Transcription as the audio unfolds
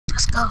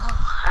Go.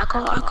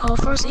 I call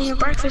first eating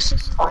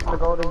breakfast. I'm gonna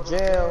go to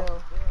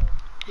jail.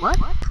 What?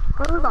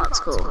 What about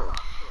school?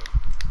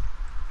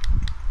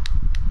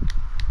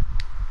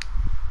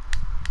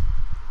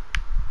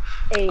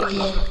 Hey, Oh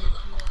yeah.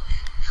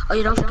 Oh,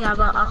 you don't forget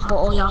about I bought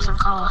all y'all some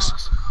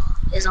cars.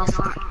 It's on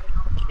fire.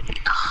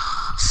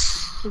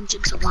 Them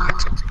chicks are wild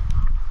too.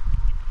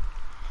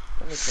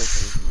 Let me take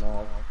this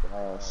nice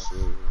glass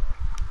shit.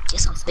 Get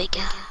some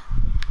bacon. How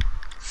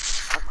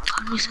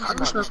do we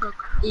smoke?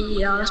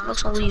 Yeah, let's smoke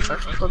some weed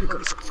first before we go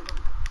to school.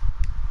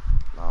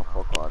 Nah,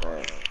 fuck all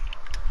that.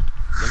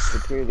 Them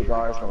security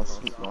guards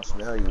gonna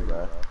smell you,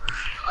 bro.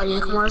 Oh yeah,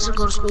 come on, let's just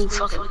go to school.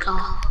 Fuck it, we come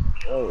on.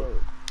 Wait,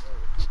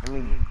 let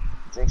me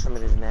drink some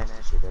of this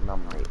nasty shit that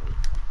I'm like.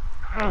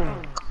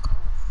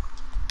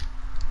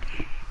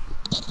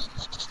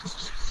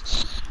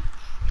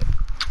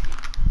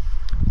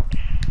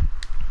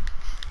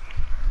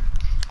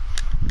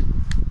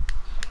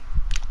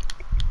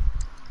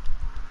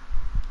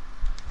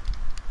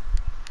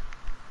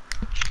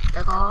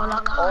 Take all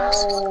our cars.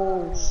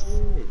 Oh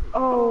shit.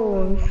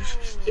 oh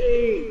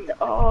shit,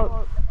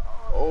 dog.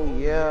 Oh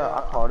yeah,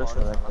 I call this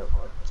one at the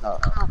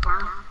top. Come on, bro.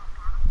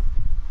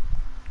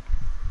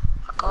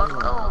 I gotta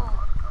go.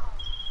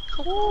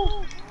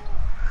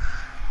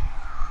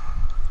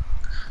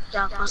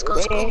 Yeah, let's go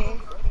to school.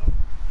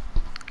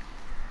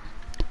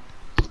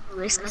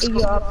 Racing to Hey,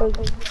 school. yo,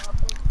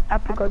 I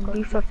forgot to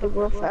do something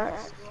real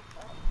fast.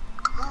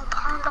 Come on,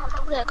 Perm, don't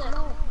do that. Come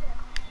on.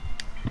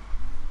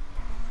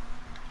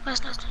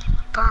 Let's not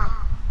Perm.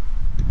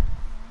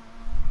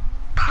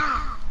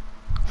 Perm.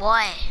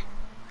 What?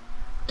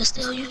 It's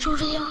still a YouTube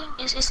video?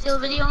 Is it still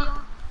video?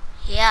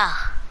 Yeah.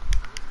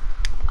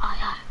 Oh,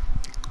 yeah.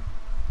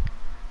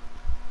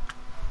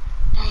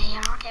 Hey,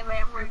 y'all get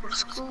ready to go to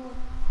school.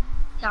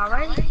 Y'all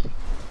ready?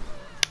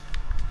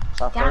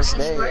 It's our Y'all first see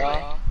day, ready?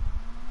 y'all.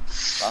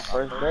 It's our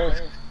first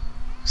day.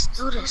 Let's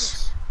do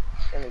this.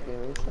 Let me get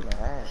me some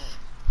ass.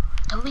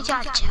 Don't we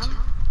got gym?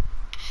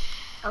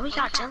 Don't we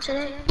got gym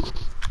today?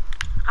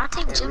 I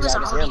think Yeah, gym we is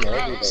got our only gym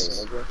every day,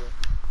 class. nigga.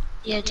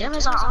 Yeah, gym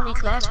is our only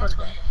class for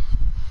today.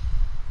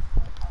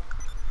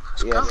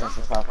 Let's Yeah, go. since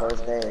it's our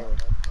first day,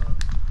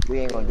 we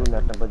ain't gonna do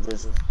nothing but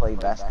just play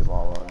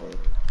basketball all day.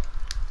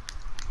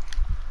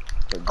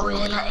 Oh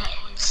yeah, like,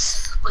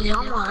 well, yeah,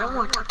 I don't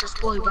want to talk to this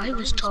boy, but he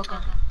was talking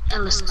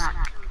endless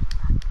smack.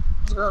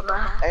 What's good, bro?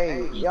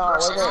 Hey, We y'all,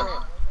 what's personnel.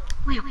 up?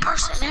 We a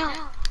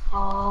personnel.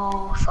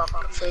 Oh, fuck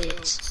the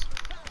feds.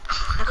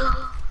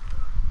 Nigga.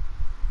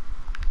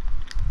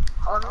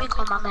 Oh, let me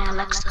call my man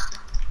Lexter.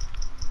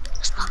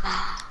 That's my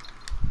man.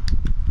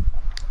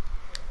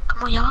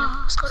 Come on,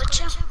 y'all. Let's go to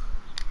gym.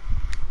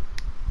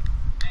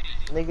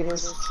 Nigga,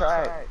 this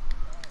track.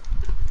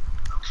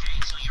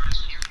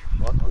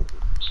 Fuck it.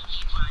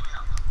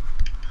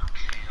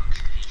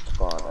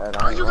 Fuck all that,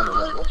 Oh, I ain't running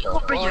it. What you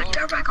gonna bring your the fuck?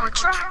 dirt bike on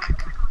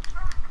track?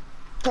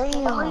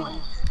 Damn!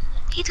 Oh,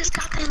 he just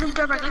got that new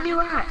dirt bike. Let me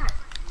ride.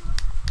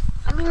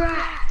 Let me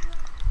ride.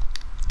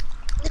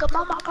 Nigga,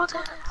 mama, I bought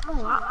that. Come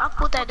on, I'll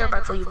put that dirt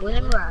bike for you, boy.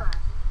 Let me ride.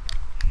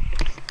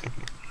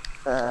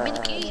 Give me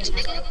the keys,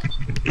 nigga.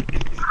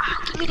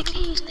 Give me the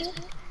keys,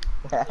 nigga.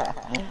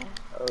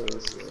 Oh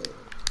shit.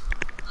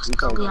 Let's You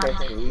go, we can't out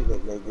catch here. me either,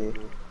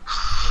 nigga.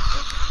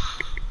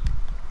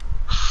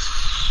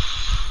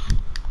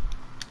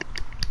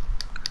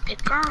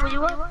 Big Burn, where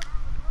you at?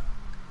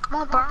 Come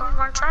on, Burn,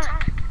 run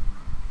track.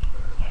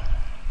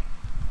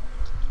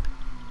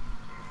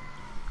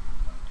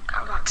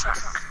 Gotta run track.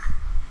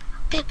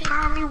 Big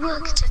Burn, you will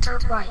get your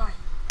dirt bike.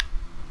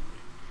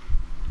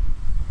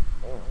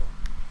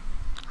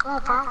 Come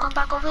on, Burn, come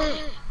back over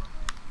here.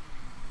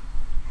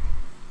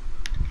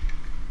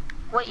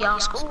 Wait, y'all,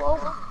 school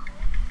over?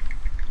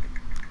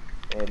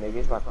 Yeah, nigga,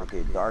 it's about to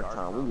get dark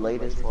time. We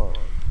late as fuck.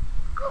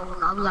 Oh,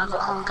 no, we gotta go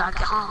home, gotta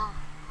get home.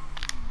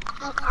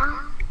 Come on, Burn.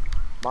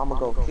 Mama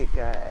go kick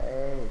our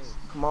ass.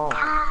 Come on.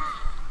 Burn.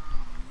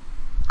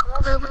 Come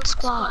over here with the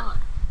squad.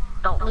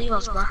 Don't leave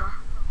us, bro.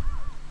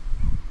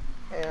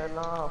 Hell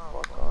nah,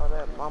 fuck all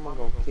that. Mama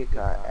go kick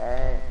our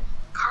ass.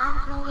 Burn,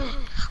 come over here.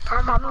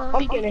 Burn, mama, I'm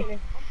won't be. getting it.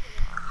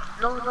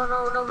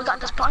 No, we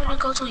got this party to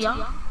go to,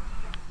 y'all.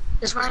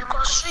 It's right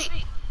across the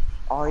street.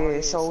 Oh yeah,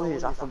 it sure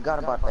is. I forgot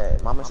about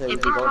that. Mama said Hey,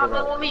 we could Burn, go my to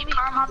man that. with me.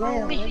 Burn, my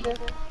man with me.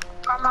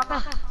 Burn, my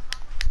man.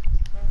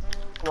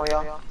 Come on,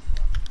 y'all.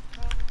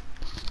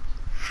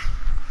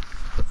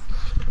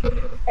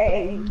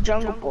 Hey,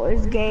 Jungle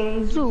Boys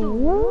Gang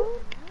Zoo.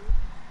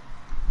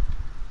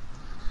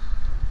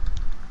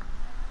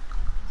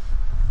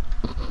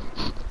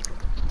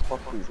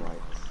 Fuck these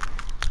lights.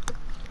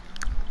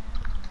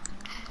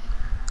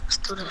 Let's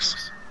do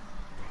this.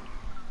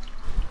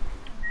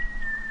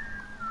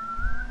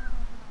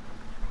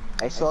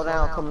 Hey, slow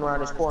down, coming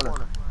around this corner.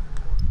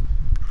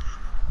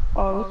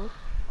 Oh,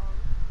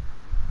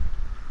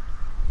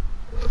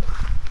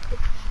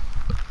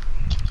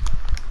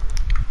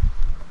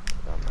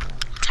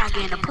 Try to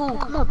get in the pool.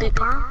 Come on, Big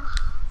Burn.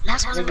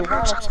 Last one in the Nigga, why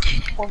perk, suck the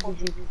dick. fuck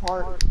did you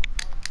park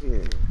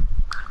here?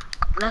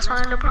 Last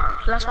one in the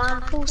perk. Last one in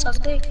the pool, suck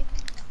dick.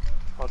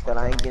 Fuck that,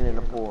 I ain't getting in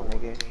the pool,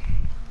 nigga.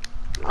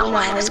 Oh,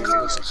 hey, this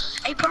girls.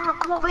 Hey, Perm,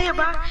 come over here,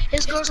 bro.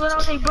 This girls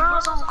without their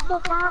bras on. Come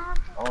on, Perm.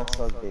 I don't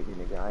suck dick,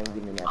 nigga. I ain't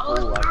getting in that Oh,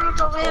 pool. I Perm's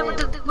get over here my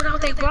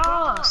without their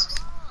bras.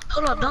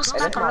 Hold up, don't Hey,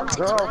 snipe that's her. my Let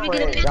me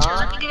get a girlfriend, picture. John.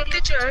 Let me get a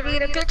picture. Let me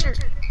get a picture.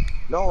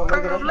 No,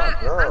 nigga, that's Perm, my look.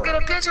 girl. Let me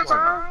get a picture,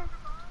 Perm.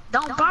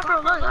 Don't pop her.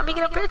 Look, let me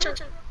get a picture.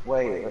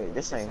 Wait,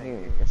 this ain't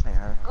him. This ain't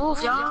her.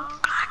 Move, y'all.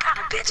 I got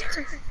a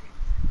picture. Hey,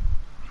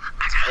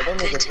 I got a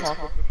picture.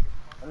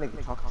 that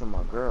nigga talking to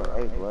my girl.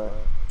 Hey, blood.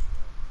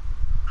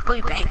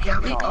 We back,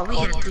 y'all. We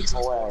hit a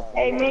business.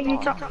 Hey, man,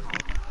 you talk.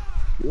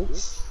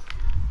 Bitch.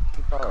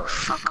 You thought?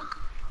 Fuck 'em.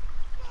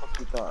 Fuck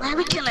you thought? Man,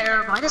 we killing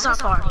everybody. This is our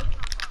party.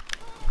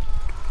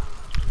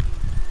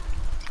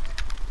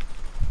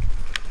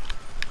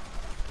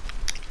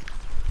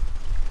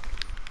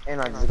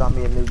 And I just got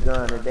me a new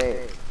gun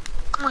today.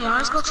 Come on, y'all.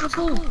 Let's go to the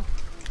pool.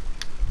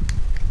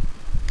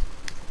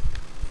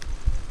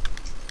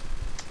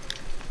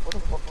 What the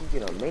fuck you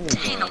get a mini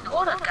Dang, gun? the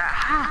water got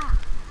high.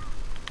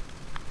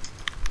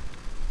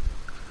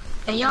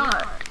 Hey, y'all.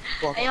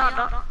 Hey, y'all.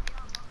 Don't.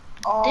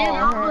 Oh, Damn,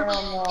 hell mama.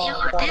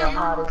 no. Damn, Water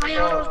hot mama. as Buy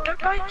y'all fuck. those dirt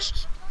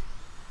bikes.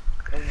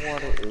 The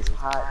water is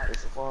hot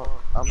as fuck.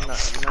 I'm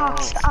not, no.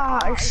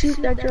 Ah,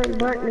 shoot, that joint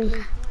burnt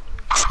me.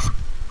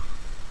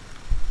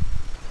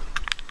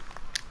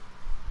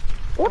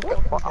 What the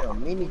You fuck? get a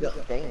mini gun.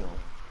 Damn.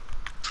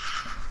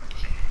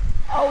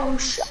 Oh,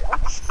 shit.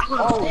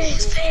 Oh,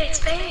 shit.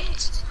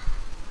 Fast.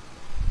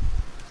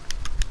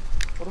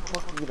 What the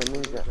fuck you get a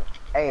mini gun?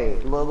 Hey,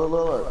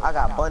 look. I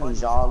got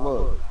bunnies, y'all.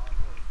 Look.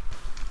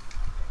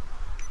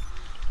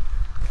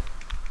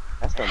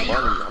 That's them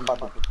bunnies. I'm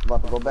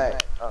about to go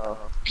back.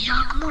 Hey,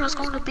 y'all, come on. Let's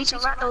go on the beach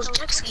and ride those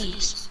jet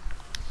skis.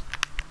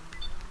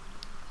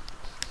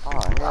 Oh,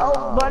 hell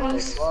Oh, no.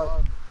 bunnies.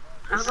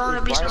 Let's go on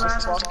the beach and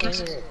ride some jet fucking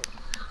skis. here.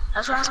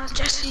 Let's ride some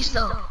jet skis,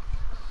 though.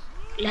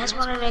 Last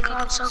one they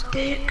called so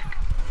big.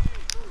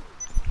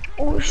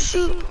 Oh,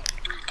 shoot.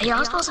 Hey, y'all,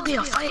 it's supposed to be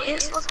a fight.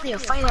 It's supposed to be a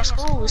fight at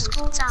school. It's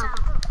school time.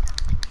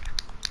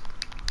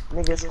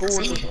 Nigga,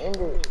 school just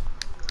ended.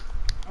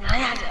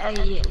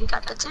 Hey, we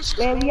got the tension.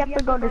 Man, we have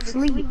to go to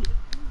sleep.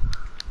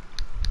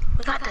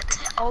 We got the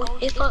oh,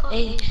 it's for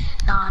hey,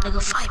 nah,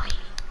 nigga, fight me.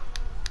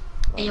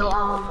 Hey, yo,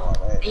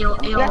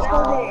 Let's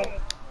go there.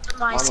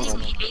 somebody see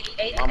me.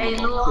 Hey, Mama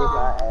gonna kick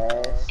our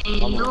ass. Hey,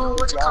 Mama little, gonna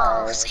what kick you call?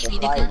 our ass See for me,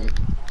 fighting.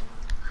 nigga.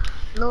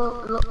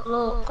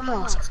 Little, come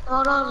on.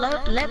 Hold on,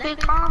 let Big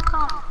Perm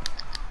come.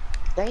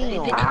 Hey,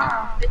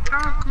 Damn. Big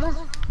Perm, come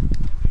on.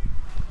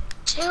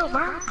 Chill,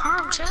 bro.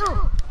 Perm,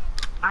 chill.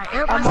 Alright,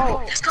 everybody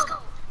fight. Let's go.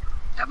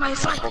 Everybody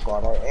fight. Fuck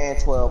all that. And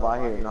 12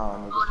 out here. Nah,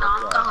 nigga.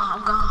 Oh, no,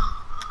 I'm gone.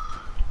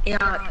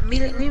 Yeah,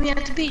 meet me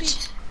at the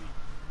beach.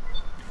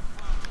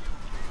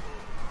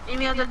 Meet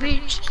me at the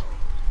beach.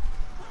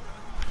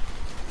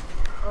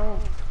 Oh.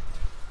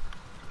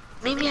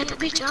 Meet me at the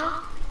beach,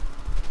 y'all.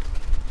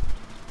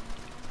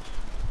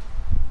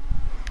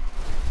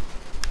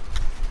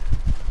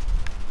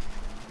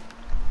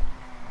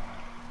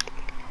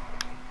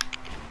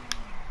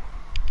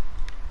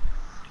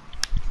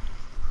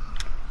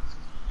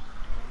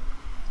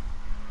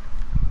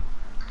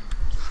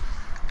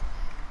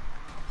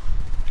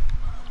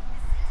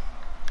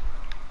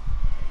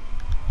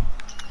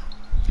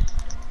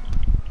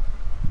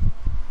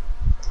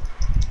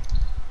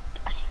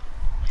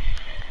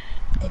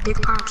 Hey,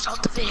 Big Perm,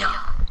 stop the video.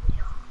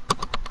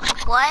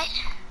 What?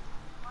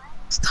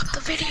 Stop the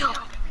video.